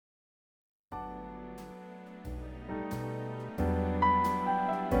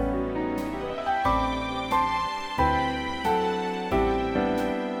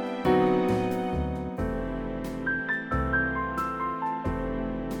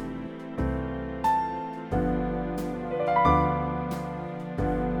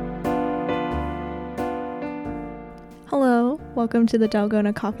Welcome to the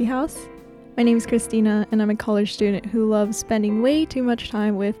Dalgona Coffee House. My name is Christina, and I'm a college student who loves spending way too much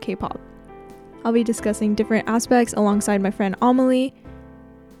time with K-pop. I'll be discussing different aspects alongside my friend Amelie.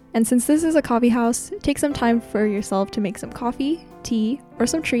 And since this is a coffee house, take some time for yourself to make some coffee, tea, or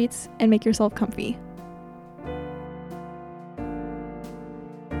some treats and make yourself comfy.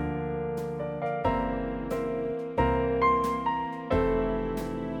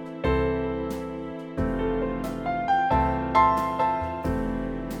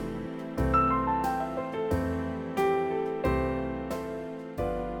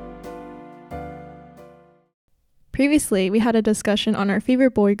 Previously, we had a discussion on our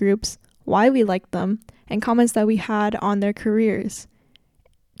favorite boy groups, why we liked them, and comments that we had on their careers.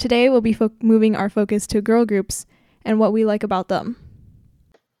 Today, we'll be moving our focus to girl groups and what we like about them.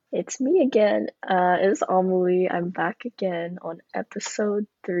 It's me again. It's Amelie. I'm back again on episode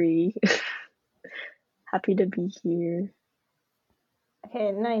 3. Happy to be here.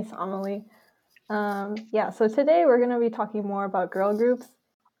 Okay, nice, Amelie. So today we're going to be talking more about girl groups.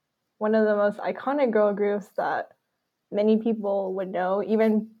 One of the most iconic girl groups that many people would know,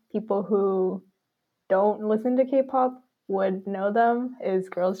 even people who don't listen to K-pop would know them, is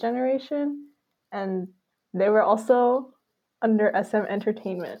Girls' Generation. And they were also under SM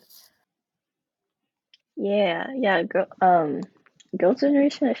Entertainment. Yeah. Girls'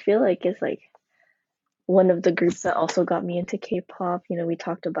 Generation, I feel like is like one of the groups that also got me into K-pop. You know, we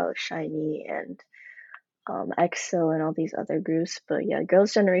talked about SHINee and EXO and all these other groups, but yeah,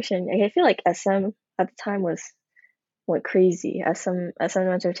 Girls' Generation. I feel like SM at the time went crazy. SM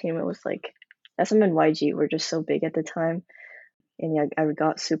Entertainment was like SM and YG were just so big at the time. And yeah, I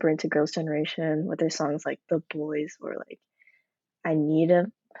got super into Girls' Generation with their songs like The Boys or like I Need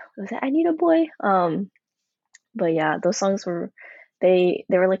a Boy? But yeah, those songs were they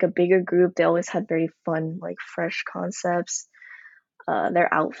were like a bigger group. They always had very fun, like fresh concepts.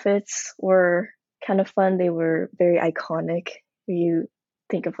 Their outfits were kind of fun. They were very iconic. You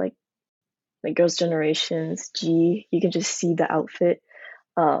think of like Girls' Generation's G, you can just see the outfit.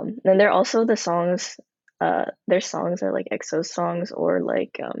 And they're also the songs. Their songs are like EXO songs or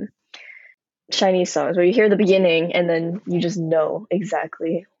like SHINee songs where you hear the beginning and then you just know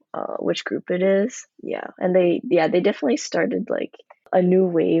exactly which group it is. Yeah, and they definitely started like a new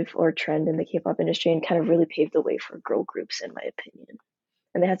wave or trend in the K-pop industry and kind of really paved the way for girl groups, in my opinion.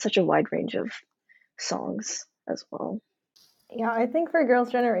 And they had such a wide range of songs as well. Yeah, I think for Girls'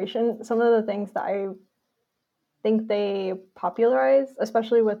 Generation, some of the things that I think they popularized,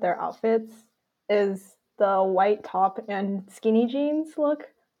 especially with their outfits, is the white top and skinny jeans look.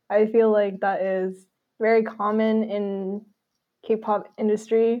 I feel like that is very common in K-pop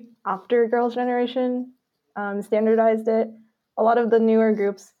industry after Girls' Generation standardized it. A lot of the newer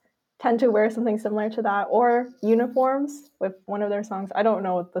groups tend to wear something similar to that, or uniforms with one of their songs. I don't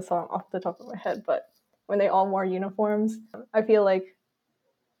know the song off the top of my head, but when they all wore uniforms, I feel like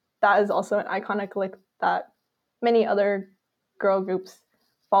that is also an iconic look that many other girl groups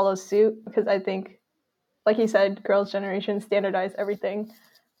follow suit, because I think, like you said, Girls' Generation standardized everything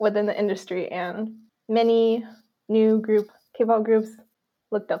within the industry, and many new K-pop groups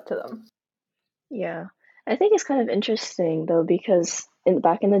looked up to them. Yeah, I think it's kind of interesting though because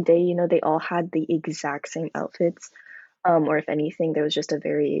back in the day, you know, they all had the exact same outfits. Or if anything, there was just a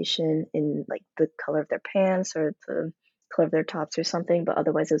variation in like the color of their pants or the color of their tops or something, but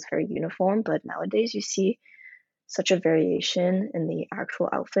otherwise it was very uniform. But nowadays you see such a variation in the actual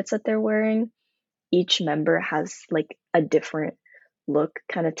outfits that they're wearing. Each member has like a different look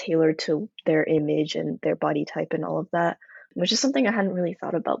kind of tailored to their image and their body type and all of that, which is something I hadn't really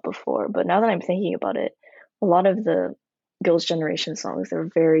thought about before. But now that I'm thinking about it, a lot of the Girls' Generation songs, they're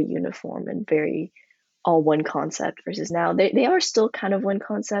very uniform and very all one concept versus now they are still kind of one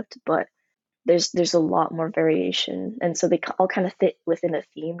concept, but there's a lot more variation, and so they all kind of fit within a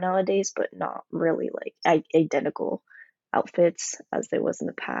theme nowadays, but not really like identical outfits as there was in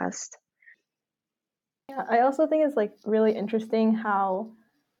the past. Yeah, I also think it's like really interesting how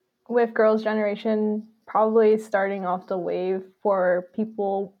with Girls' Generation probably starting off the wave for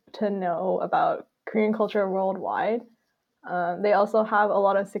people to know about Korean culture worldwide, they also have a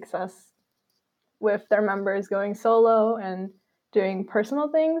lot of success with their members going solo and doing personal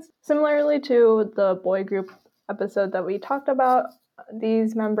things. Similarly to the boy group episode that we talked about,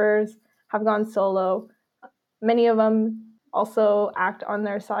 these members have gone solo. Many of them also act on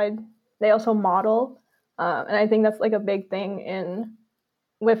their side. They also model, and I think that's like a big thing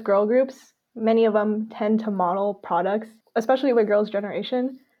with girl groups. Many of them tend to model products, especially with Girls'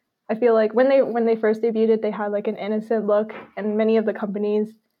 Generation. I feel like when they first debuted, they had like an innocent look, and many of the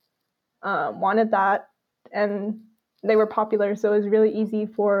companies wanted that, and they were popular, so it was really easy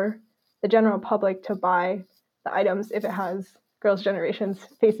for the general public to buy the items if it has Girls' Generation's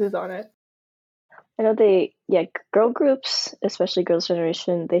faces on it. I know girl groups, especially Girls'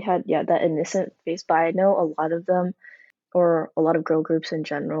 Generation, they had, that innocent face, but I know a lot of them, or a lot of girl groups in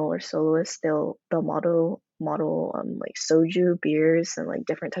general, or soloists, they'll model like soju beers and like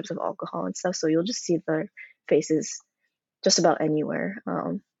different types of alcohol and stuff. So you'll just see their faces just about anywhere.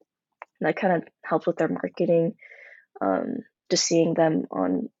 And that kind of helps with their marketing. Um, just seeing them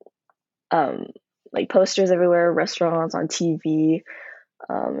on um, like posters everywhere, restaurants, on TV,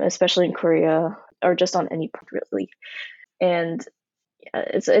 especially in Korea, or just on any part really. And yeah,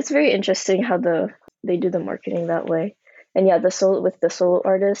 it's very interesting how they do the marketing that way. And yeah, the solo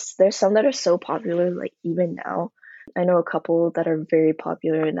artists, there's some that are so popular, like even now. I know a couple that are very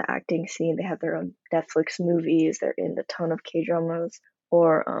popular in the acting scene. They have their own Netflix movies. They're in a ton of K dramas.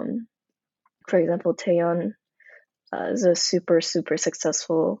 Or, for example, Taeyeon is a super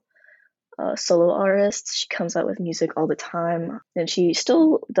successful solo artist. She comes out with music all the time, and she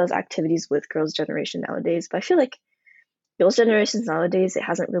still does activities with Girls' Generation nowadays. But I feel like Girls' Generations nowadays, it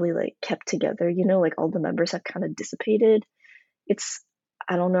hasn't really like kept together. Like all the members have kind of dissipated. It's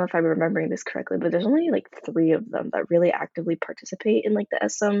I don't know if I'm remembering this correctly, but there's only like 3 of them that really actively participate in like the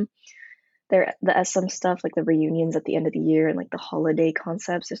SM stuff, like the reunions at the end of the year and like the holiday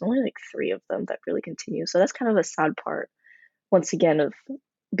concepts. There's only like 3 of them that really continue. So that's kind of a sad part, once again, of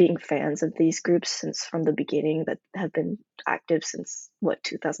being fans of these groups since from the beginning, that have been active since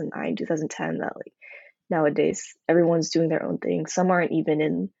 2009, 2010, that like nowadays everyone's doing their own thing. Some aren't even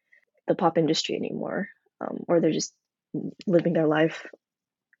in the pop industry anymore, or they're just living their life.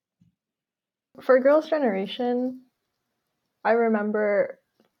 For Girls' Generation, I remember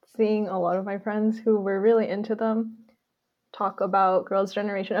seeing a lot of my friends who were really into them talk about Girls'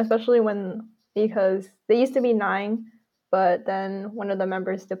 Generation, especially because they used to be 9, but then one of the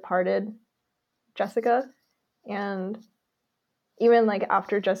members departed, Jessica, and even like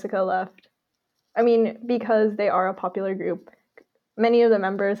after Jessica left, I mean, because they are a popular group, many of the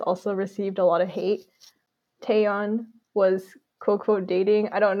members also received a lot of hate. Taeyeon was quote quote dating.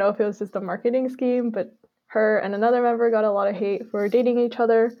 I don't know if it was just a marketing scheme, but her and another member got a lot of hate for dating each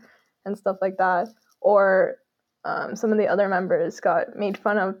other and stuff like that. Or some of the other members got made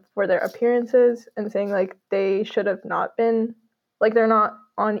fun of for their appearances and saying like they should have not been, like they're not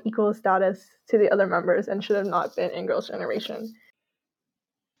on equal status to the other members and should have not been in Girls' Generation.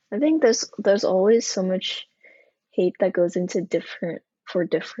 I think there's always so much hate that goes into different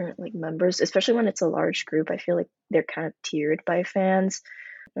like members, especially when it's a large group. I feel like they're kind of tiered by fans,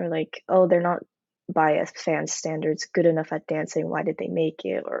 or like, oh, they're not by a fan standards good enough at dancing, why did they make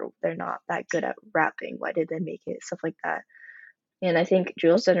it? Or they're not that good at rapping, why did they make it? Stuff like that. And I think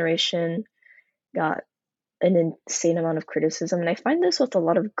Girls' Generation got an insane amount of criticism, and I find this with a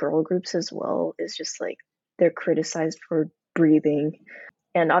lot of girl groups as well. Is just like they're criticized for breathing,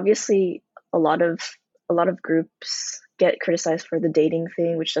 and obviously a lot of groups get criticized for the dating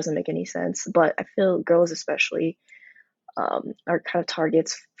thing, which doesn't make any sense. But I feel girls especially are kind of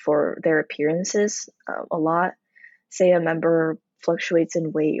targets for their appearances a lot. Say a member fluctuates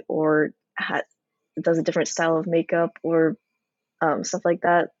in weight, or does a different style of makeup, or stuff like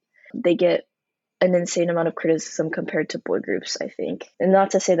that, they get an insane amount of criticism compared to boy groups, I think. And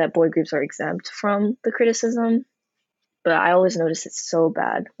not to say that boy groups are exempt from the criticism, but I always notice it's so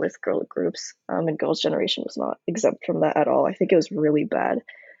bad with girl groups. And Girls' Generation was not exempt from that at all. I think it was really bad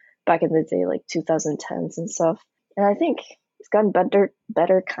back in the day, like 2010s and stuff. And I think it's gotten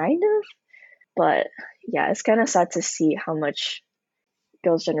better kind of. But yeah, it's kind of sad to see how much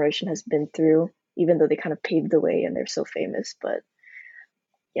Girls' Generation has been through, even though they kind of paved the way and they're so famous. But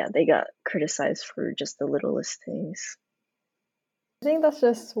yeah, they got criticized for just the littlest things. I think that's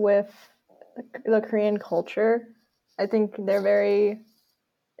just with the Korean culture. I think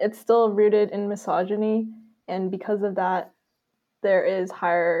it's still rooted in misogyny, and because of that, there is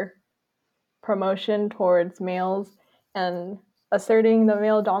higher promotion towards males and asserting the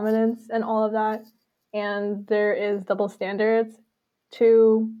male dominance and all of that. And there is double standards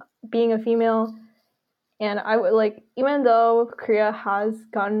to being a female. And I would like, even though Korea has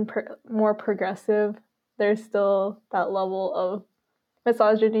gotten more progressive, there's still that level of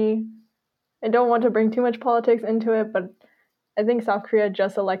misogyny. I don't want to bring too much politics into it, but I think South Korea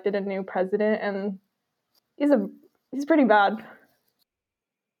just elected a new president, and he's pretty bad.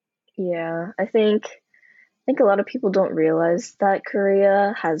 Yeah, I think a lot of people don't realize that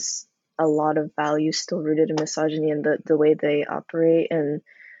Korea has a lot of values still rooted in misogyny and the way they operate, and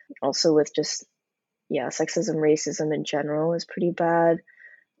also with just, sexism, racism in general is pretty bad.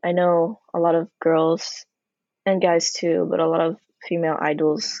 I know a lot of girls and guys too, but a lot of female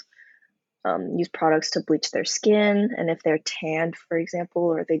idols use products to bleach their skin, and if they're tanned, for example,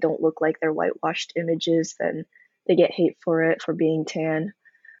 or they don't look like their whitewashed images, then they get hate for it for being tan.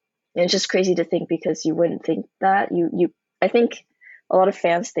 And it's just crazy to think because you wouldn't think that. I think a lot of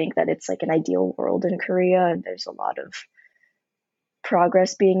fans think that it's like an ideal world in Korea and there's a lot of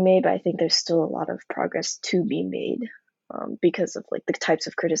progress being made, but I think there's still a lot of progress to be made because of like the types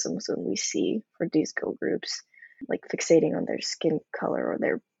of criticism we see for these girl groups, like fixating on their skin color or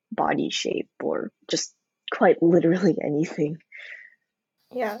their body shape or just quite literally anything.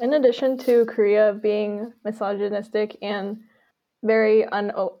 Yeah, in addition to Korea being misogynistic and very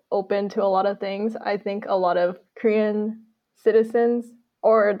unopen to a lot of things, I think a lot of Korean citizens,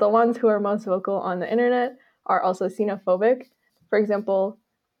 or the ones who are most vocal on the internet, are also xenophobic. For example,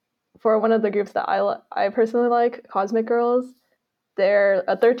 for one of the groups that I personally like, Cosmic Girls, they're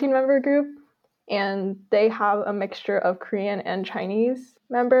a 13-member group, and they have a mixture of Korean and Chinese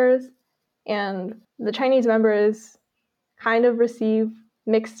members. And the Chinese members kind of receive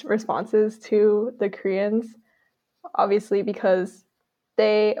mixed responses to the Koreans, obviously because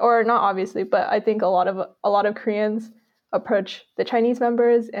they, or not obviously, but I think a lot of Koreans approach the Chinese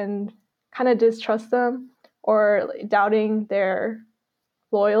members and kind of distrust them or doubting their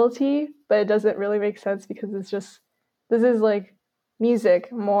loyalty, but it doesn't really make sense because it's just, this is like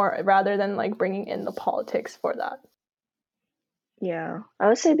music more rather than like bringing in the politics for that. Yeah, I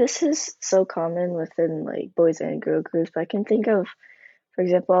would say this is so common within like boys and girl groups, but I can think of, for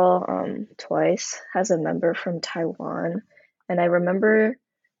example, Twice has a member from Taiwan, and I remember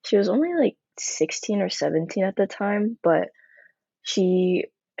she was only like 16 or 17 at the time, but she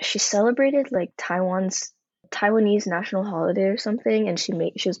she celebrated like Taiwanese national holiday or something, and she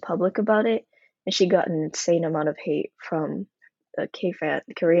was public about it, and she got an insane amount of hate from the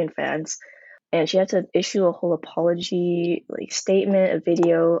Korean fans, and she had to issue a whole apology like statement, a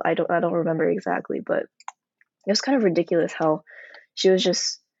video. I don't remember exactly, but it was kind of ridiculous how she was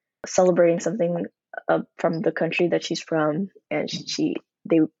just celebrating something from the country that she's from, and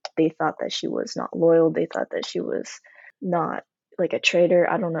they they thought that she was not loyal. They thought that she was not like a traitor.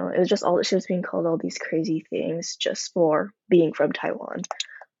 I don't know. It was just all she was being called all these crazy things just for being from Taiwan.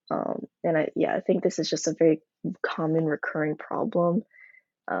 And I think this is just a very common recurring problem,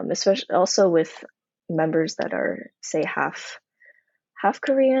 especially also with members that are say half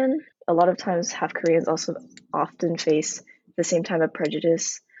Korean. A lot of times, half Koreans also often face the same type of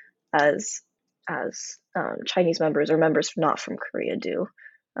prejudice as Chinese members or members not from Korea do,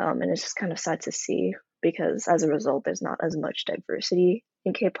 and it's just kind of sad to see because as a result, there's not as much diversity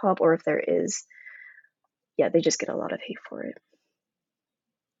in K-pop, or if there is, yeah, they just get a lot of hate for it.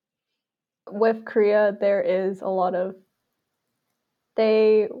 With Korea, there is a lot of,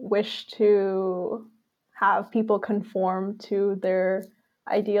 they wish to have people conform to their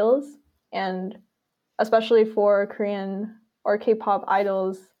ideals, and especially for Korean or K-pop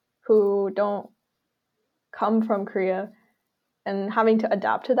idols who don't come from Korea, and having to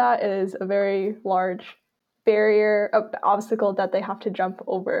adapt to that is a very large barrier, obstacle that they have to jump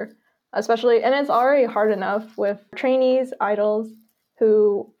over. Especially, and it's already hard enough with trainees, idols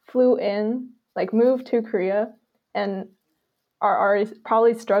who flew in, like moved to Korea, and are already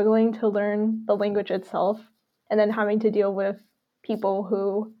probably struggling to learn the language itself, and then having to deal with people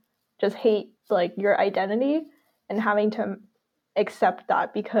who just hate like your identity and having to accept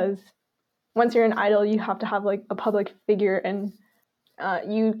that because once you're an idol, you have to have like a public figure, and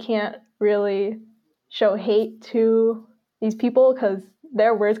you can't really show hate to these people because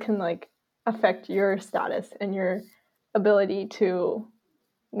their words can like affect your status and your ability to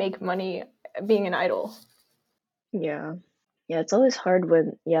make money being an idol. Yeah. Yeah, it's always hard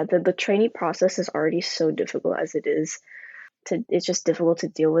when the trainee process is already so difficult as it is. It's just difficult to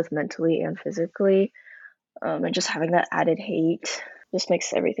deal with mentally and physically, and just having that added hate just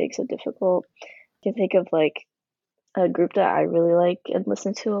makes everything so difficult. You can think of like a group that I really like and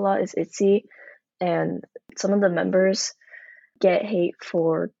listen to a lot is ITZY, and some of the members get hate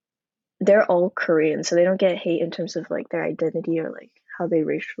for they're all Korean, so they don't get hate in terms of like their identity or like how they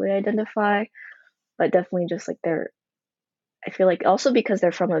racially identify, but definitely just like I feel like also because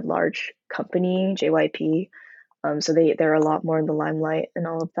they're from a large company, JYP, so they're a lot more in the limelight and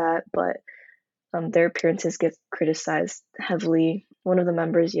all of that, but their appearances get criticized heavily. One of the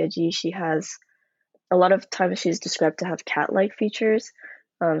members, Yeji, she has a lot of times she's described to have cat-like features.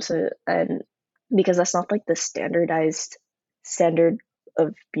 And because that's not like the standardized standard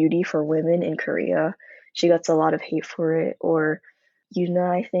of beauty for women in Korea, she gets a lot of hate for it. Or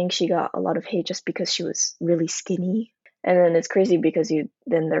Yuna, I think she got a lot of hate just because she was really skinny. And then it's crazy because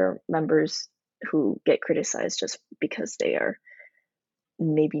then their members who get criticized just because they are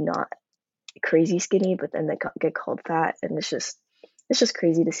maybe not crazy skinny, but then they get called fat, and it's just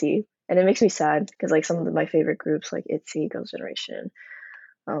crazy to see, and it makes me sad because like some of my favorite groups like ITZY, Girls' Generation,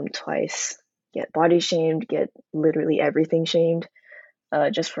 Twice get body shamed, get literally everything shamed,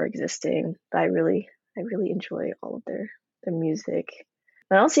 just for existing. But I really enjoy all of their music.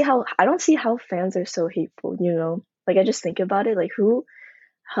 I don't see how fans are so hateful. You know, like I just think about it, like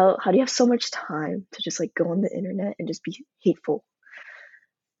how do you have so much time to just like go on the internet and just be hateful?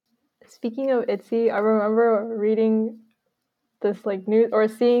 Speaking of ITZY, I remember reading this like news or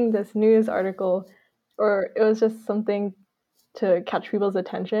seeing this news article, or it was just something to catch people's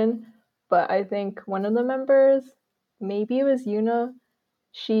attention. But I think one of the members, maybe it was Yuna,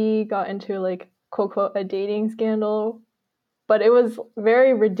 she got into like quote quote a dating scandal, but it was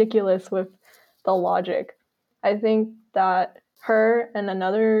very ridiculous with the logic. I think that her and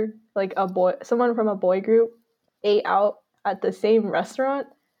another like a boy, someone from a boy group, ate out at the same restaurant,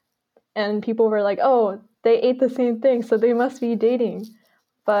 and people were like, "Oh, they ate the same thing, so they must be dating."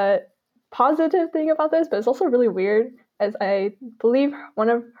 But positive thing about this, but it's also really weird, as I believe one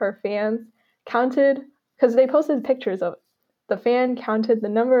of her fans counted, because they posted pictures of it. The fan counted the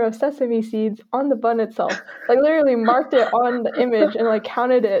number of sesame seeds on the bun itself, like literally marked it on the image and like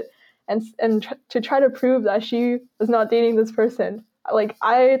counted it, to try to prove that she was not dating this person. Like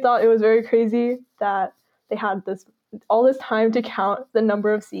I thought it was very crazy that they had this all this time to count the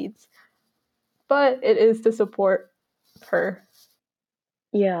number of seeds, but it is to support her.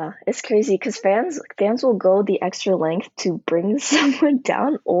 Yeah, it's crazy because fans will go the extra length to bring someone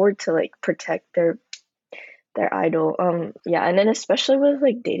down or to like protect their idol. Yeah, and then especially with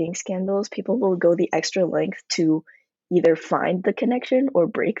like dating scandals, people will go the extra length to either find the connection or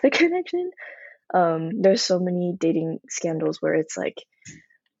break the connection. There's so many dating scandals where it's like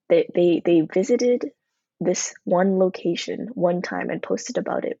they visited this one location one time and posted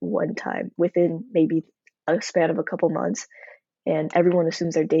about it one time within maybe a span of a couple months, and everyone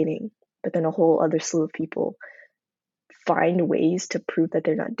assumes they're dating, but then a whole other slew of people find ways to prove that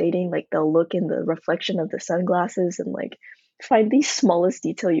they're not dating. Like they'll look in the reflection of the sunglasses and like find the smallest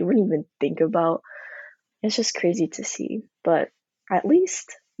detail you wouldn't even think about. It's just crazy to see. But at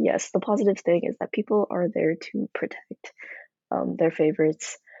least, yes, the positive thing is that people are there to protect their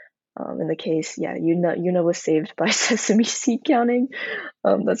favorites. In the case, yeah, Yuna was saved by sesame seed counting.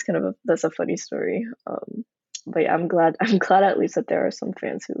 That's kind of that's a funny story. But yeah, I'm glad at least that there are some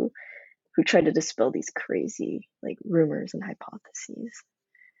fans who try to dispel these crazy like rumors and hypotheses.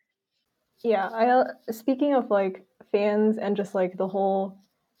 Yeah, I speaking of like fans and just like the whole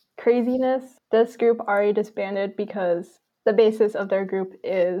craziness, this group already disbanded because the basis of their group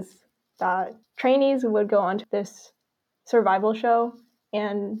is that trainees would go onto this survival show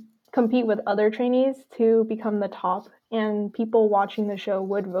and compete with other trainees to become the top, and people watching the show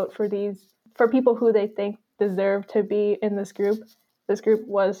would vote for people who they think deserve to be in this group. This group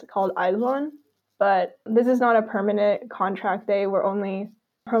was called IZON, but this is not a permanent contract. They were only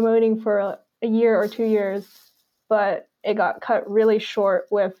promoting for a year or 2 years, but it got cut really short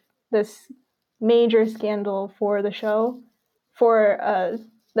with this major scandal for the show, for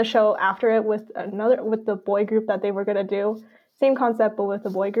the show after it with the boy group that they were gonna do. Same concept, but with the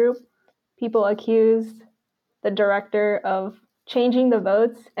boy group. People accused the director of changing the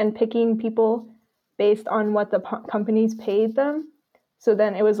votes and picking people based on what the companies paid them. So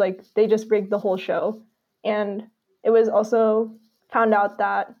then it was like they just rigged the whole show. And it was also found out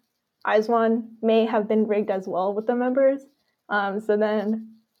that IZ*ONE may have been rigged as well with the members. So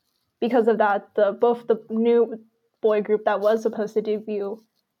then, because of that, both the new boy group that was supposed to debut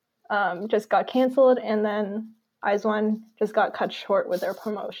just got canceled, and then IZ*ONE just got cut short with their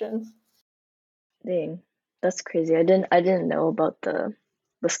promotions. Dang, that's crazy. I didn't know about the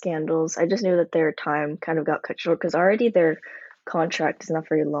scandals. I just knew that their time kind of got cut short because already their contract is not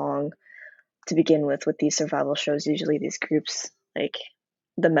very long to begin with these survival shows. Usually these groups, like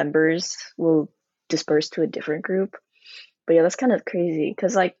the members will disperse to a different group. But yeah, that's kind of crazy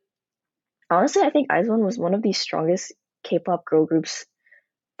because like honestly, I think IZ*ONE was one of the strongest K-pop girl groups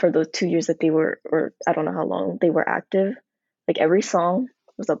for the 2 years that they were, or I don't know how long they were active. Like every song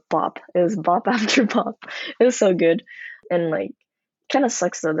was a bop. It was bop after bop. It was so good, and like kind of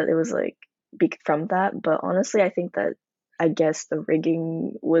sucks though that it was like from that. But honestly, I think that I guess the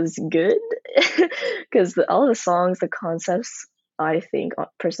rigging was good because all the songs, the concepts, I think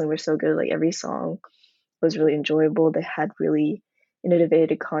personally were so good. Like every song was really enjoyable. They had really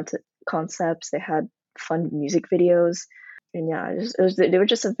innovative concepts. They had fun music videos, and yeah, they were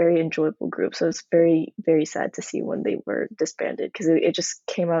just a very enjoyable group. So it's very sad to see when they were disbanded because it just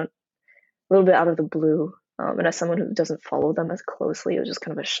came out little bit out of the blue. And as someone who doesn't follow them as closely, it was just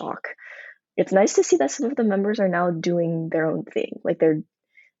kind of a shock. It's nice to see that some of the members are now doing their own thing. Like they're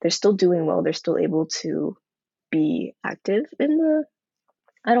still doing well. They're still able to be active in the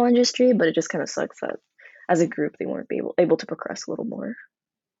idol industry, but it just kind of sucks that as a group they weren't able to progress a little more.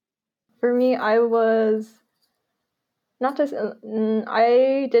 For me, I was not just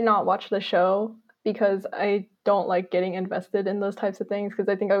I did not watch the show because I don't like getting invested in those types of things because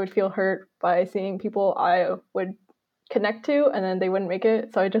I think I would feel hurt by seeing people I would connect to and then they wouldn't make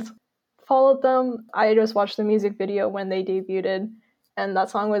it. So I just followed them. I just watched the music video when they debuted, and that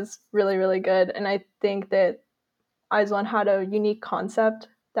song was really, really good. And I think that IZ*ONE had a unique concept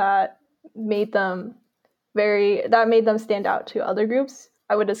that made them made them stand out to other groups.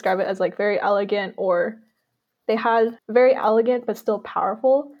 I would describe it as like very elegant, or they had very elegant but still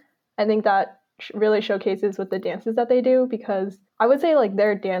powerful. I think that really showcases with the dances that they do, because I would say like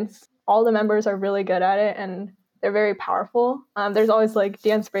their dance, all the members are really good at it and they're very powerful. There's always like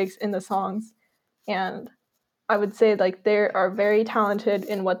dance breaks in the songs, and I would say like they are very talented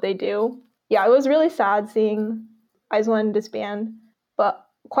in what they do. Yeah, it was really sad seeing IZ*ONE disband, but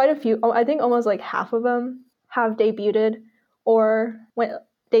quite a few, I think almost like half of them have debuted or went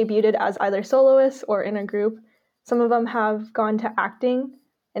debuted as either soloists or in a group. Some of them have gone to acting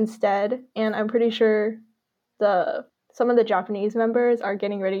instead, and I'm pretty sure the some of the Japanese members are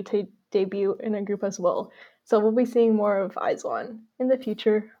getting ready to debut in a group as well. So we'll be seeing more of IZ*ONE in the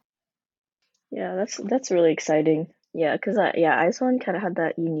future. Yeah, that's really exciting. Yeah, because IZ*ONE kind of had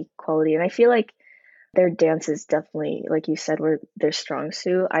that unique quality, and I feel like their dance is definitely, like you said, where their strong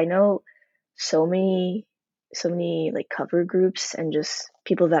suit. I know so many, so many like cover groups and just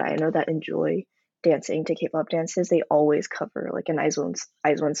people that I know that enjoy dancing to K-pop dances. They always cover like an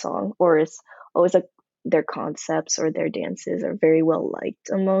IZ*ONE song, or it's always like their concepts or their dances are very well liked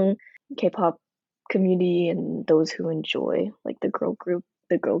among K-pop community and those who enjoy like the girl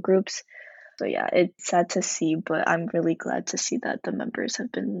groups. So yeah, it's sad to see, but I'm really glad to see that the members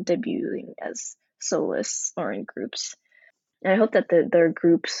have been debuting as soloists or in groups. And I hope that their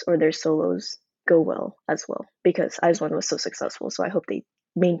groups or their solos go well as well, because IZ*ONE was so successful. So I hope they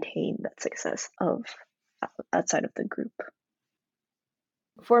maintain that success of outside of the group.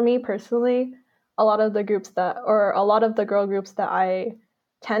 For me personally, a lot of the groups that, or a lot of the girl groups that I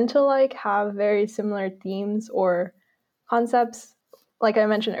tend to like have very similar themes or concepts. Like I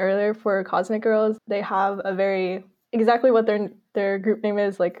mentioned earlier, for Cosmic Girls, they have a very exactly what their group name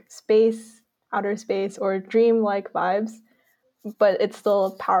is, like space, outer space, or dream-like vibes, but it's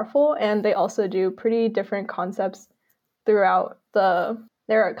still powerful. And they also do pretty different concepts throughout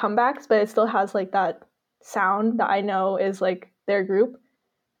their comebacks, but it still has like that sound that I know is like their group.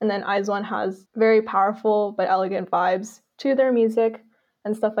 And then IZ*ONE has very powerful but elegant vibes to their music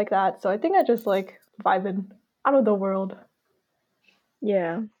and stuff like that. So I think I just like vibing out of the world.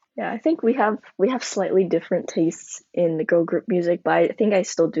 Yeah. Yeah, I think we have slightly different tastes in the girl group music, but I think I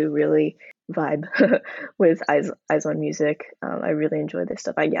still do really vibe with IZ*ONE music. I really enjoy this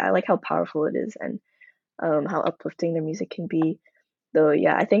stuff. I like how powerful it is and how uplifting their music can be. Though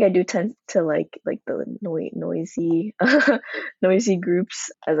yeah, I think I do tend to like the noisy noisy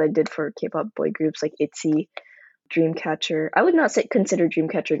groups as I did for K-pop boy groups like ITZY, Dreamcatcher. I would not say consider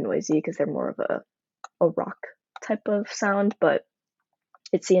Dreamcatcher noisy because they're more of a rock type of sound, but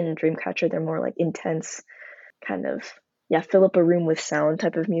ITZY and Dreamcatcher, they're more like intense kind of, yeah, fill up a room with sound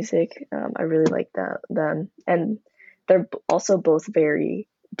type of music. I really like them, and they're also both very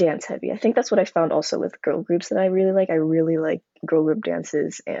dance heavy. I think that's what I found also with girl groups that I really like. I really like girl group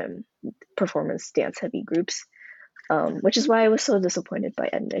dances and performance dance heavy groups, which is why I was so disappointed by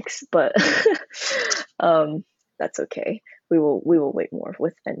NMIXX. But that's okay. We will wait more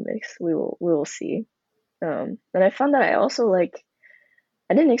with NMIXX. We will see. And I found that I also like.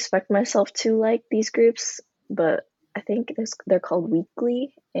 I didn't expect myself to like these groups, but I think they're called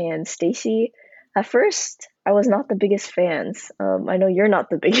Weekly and Stacy. At first, I was not the biggest fans. I know you're not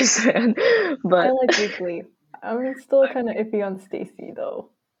the biggest fan, I but like Weekly. I'm still kind of iffy on Stacy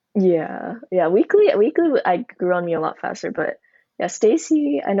though. yeah, Weekly, I grew on me a lot faster. But yeah,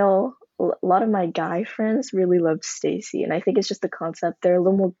 Stacy, I know a lot of my guy friends really loved Stacy, and I think it's just the concept. They're a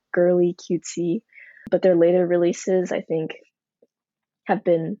little more girly, cutesy, but their later releases, I think, have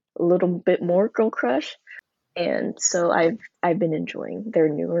been a little bit more girl crush. And so I've been enjoying their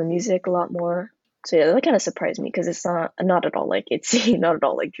newer music a lot more. So yeah, that kind of surprised me because it's not at all like ITZY, not at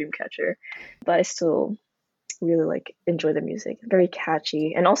all like Dreamcatcher, but I still really like enjoy the music. Very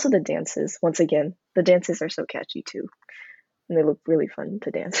catchy, and also the dances. Once again, the dances are so catchy too, and they look really fun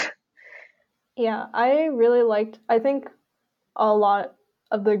to dance. Yeah, I really liked, I think a lot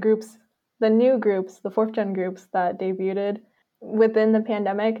of the groups the new groups, the fourth gen groups that debuted within the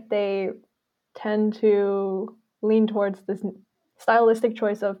pandemic, they tend to lean towards this stylistic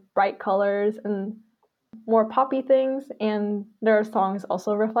choice of bright colors and more poppy things, and their songs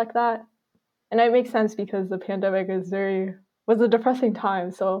also reflect that. And it makes sense because the pandemic was a depressing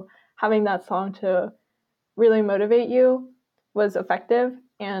time, so having that song to really motivate you was effective.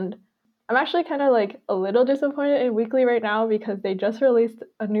 And I'm actually kind of like a little disappointed in Weekly right now because they just released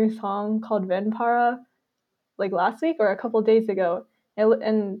a new song called Venpara like last week or a couple days ago,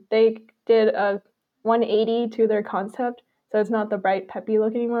 and they did a 180 to their concept. So it's not the bright peppy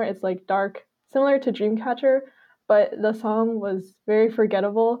look anymore. It's like dark, similar to Dreamcatcher, but the song was very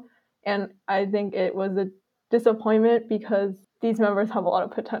forgettable, and I think it was a disappointment because these members have a lot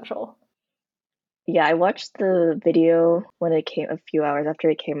of potential. Yeah, I watched the video when it came a few hours after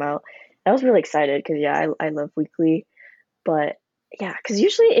it came out. I was really excited because I love Weekly, but yeah, because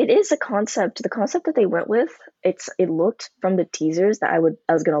usually it is a concept. The concept that they went with, it looked from the teasers that I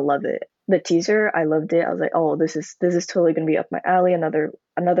was gonna love it. The teaser, I loved it. I was like, oh, this is totally gonna be up my alley.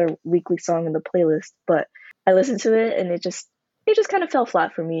 Another Weekly song in the playlist. But I listened to it and it just kind of fell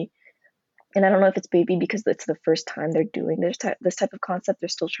flat for me. And I don't know if it's maybe because it's the first time they're doing this type of concept. They're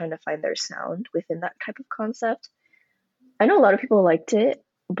still trying to find their sound within that type of concept. I know a lot of people liked it,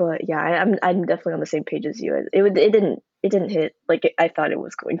 but yeah, I'm definitely on the same page as you. It didn't hit like I thought it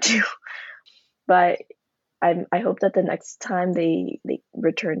was going to. But I hope that the next time they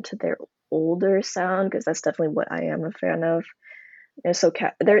return to their older sound, because that's definitely what I am a fan of. They're so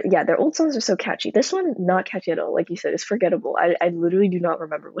their old songs are so catchy. This one not catchy at all. Like you said, it's forgettable. I literally do not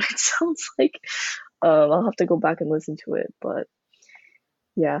remember what it sounds like. I'll have to go back and listen to it, but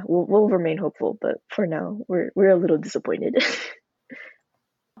yeah, we'll remain hopeful. But for now, we're a little disappointed.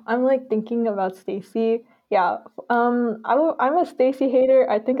 I'm like thinking about STAYC. Yeah, I'm a STAYC hater.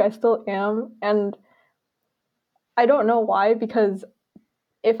 I think I still am, and I don't know why. Because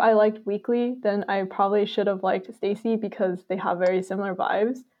if I liked Weekly, then I probably should have liked STAYC because they have very similar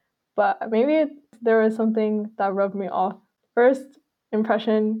vibes. But maybe there was something that rubbed me off. First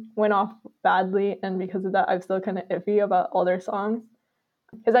impression went off badly, and because of that, I'm still kind of iffy about all their songs.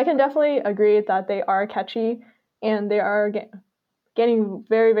 Because I can definitely agree that they are catchy and they are getting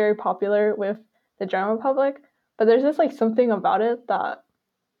very, very popular with the general public. But there's just like something about it that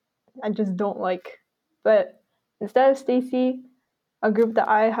I just don't like. But instead of STAYC, a group that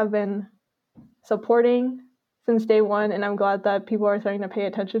I have been supporting since day one, and I'm glad that people are starting to pay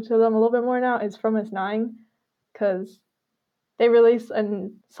attention to them a little bit more now, is Fromis_9, because they released a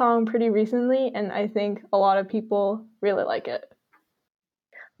song pretty recently, and I think a lot of people really like it.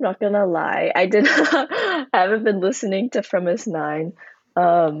 I'm not gonna lie, I haven't been listening to Fromis_9.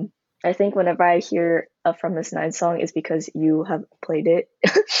 I think whenever I hear a Fromis_9 song, it's because you have played it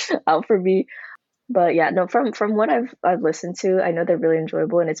out for me. But yeah, no, from what I've listened to, I know they're really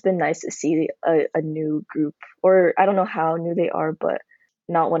enjoyable, and it's been nice to see a new group, or I don't know how new they are, but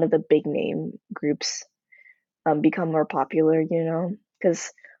not one of the big name groups become more popular, you know?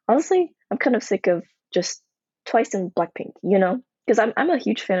 Because honestly, I'm kind of sick of just Twice and Blackpink, you know? Because I'm a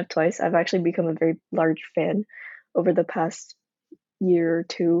huge fan of Twice. I've actually become a very large fan over the past year or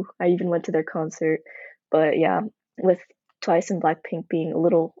two. I even went to their concert. But yeah, with Twice and Blackpink being a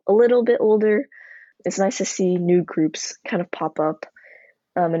little bit older, it's nice to see new groups kind of pop up.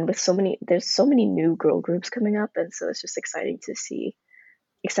 And with there's so many new girl groups coming up, and so it's just exciting to see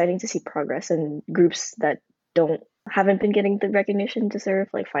progress and groups that haven't been getting the recognition deserve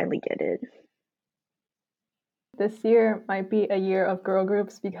like finally get it. This year might be a year of girl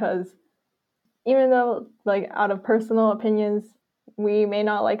groups because even though, like, out of personal opinions, we may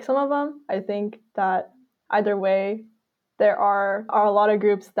not like some of them, I think that either way, there are a lot of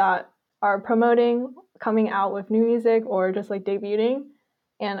groups that are promoting coming out with new music or just like debuting,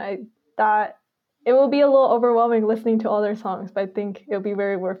 and I thought it will be a little overwhelming listening to all their songs, but I think it'll be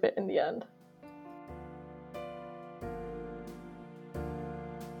very worth it in the end.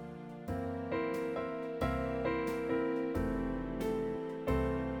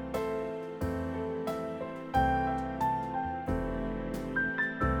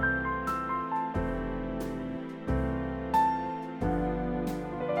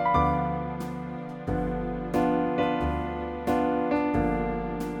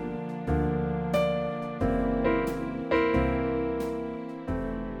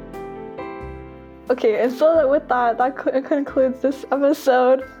 Okay, and so with that concludes this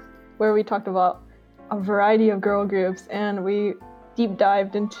episode where we talked about a variety of girl groups and we deep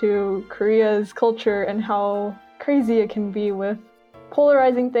dived into Korea's culture and how crazy it can be with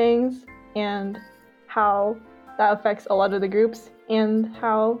polarizing things and how that affects a lot of the groups and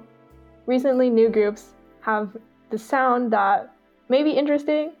how recently new groups have the sound that may be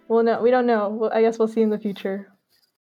interesting. Well, no, we don't know. Well, I guess we'll see in the future.